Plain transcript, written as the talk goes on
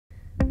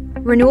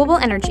Renewable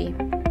energy.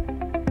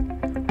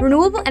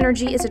 Renewable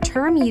energy is a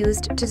term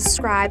used to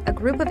describe a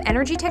group of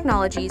energy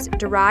technologies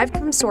derived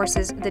from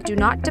sources that do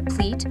not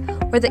deplete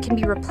or that can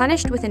be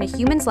replenished within a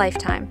human's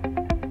lifetime.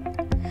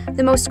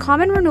 The most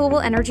common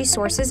renewable energy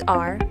sources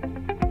are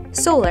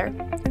solar,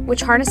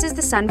 which harnesses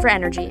the sun for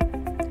energy;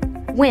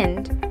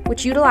 wind,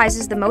 which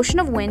utilizes the motion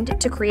of wind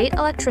to create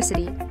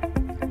electricity;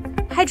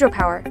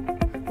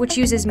 hydropower, which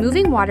uses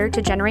moving water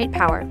to generate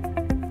power;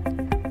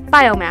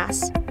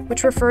 biomass,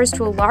 which refers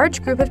to a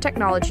large group of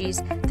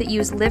technologies that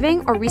use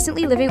living or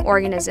recently living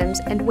organisms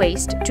and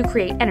waste to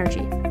create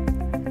energy;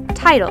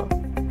 tidal.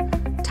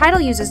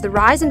 Tidal uses the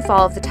rise and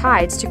fall of the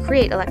tides to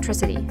create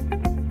electricity;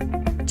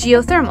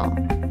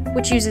 geothermal,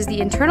 which uses the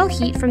internal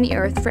heat from the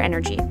earth for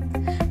energy.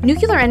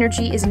 Nuclear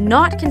energy is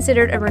not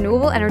considered a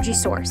renewable energy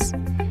source.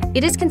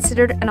 It is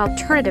considered an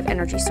alternative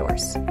energy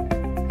source.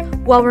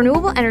 While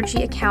renewable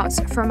energy accounts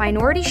for a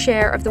minority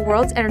share of the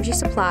world's energy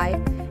supply,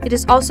 it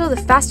is also the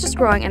fastest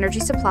growing energy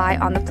supply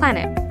on the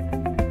planet.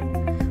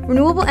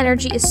 Renewable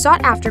energy is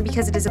sought after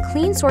because it is a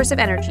clean source of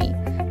energy,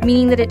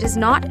 meaning that it does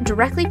not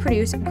directly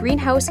produce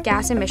greenhouse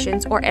gas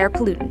emissions or air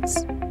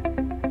pollutants.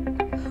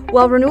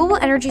 While renewable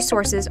energy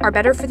sources are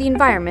better for the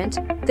environment,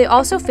 they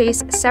also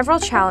face several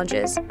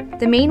challenges,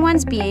 the main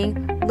ones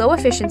being low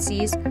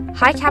efficiencies,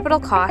 high capital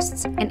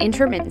costs, and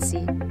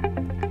intermittency.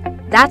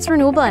 That's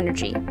renewable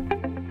energy.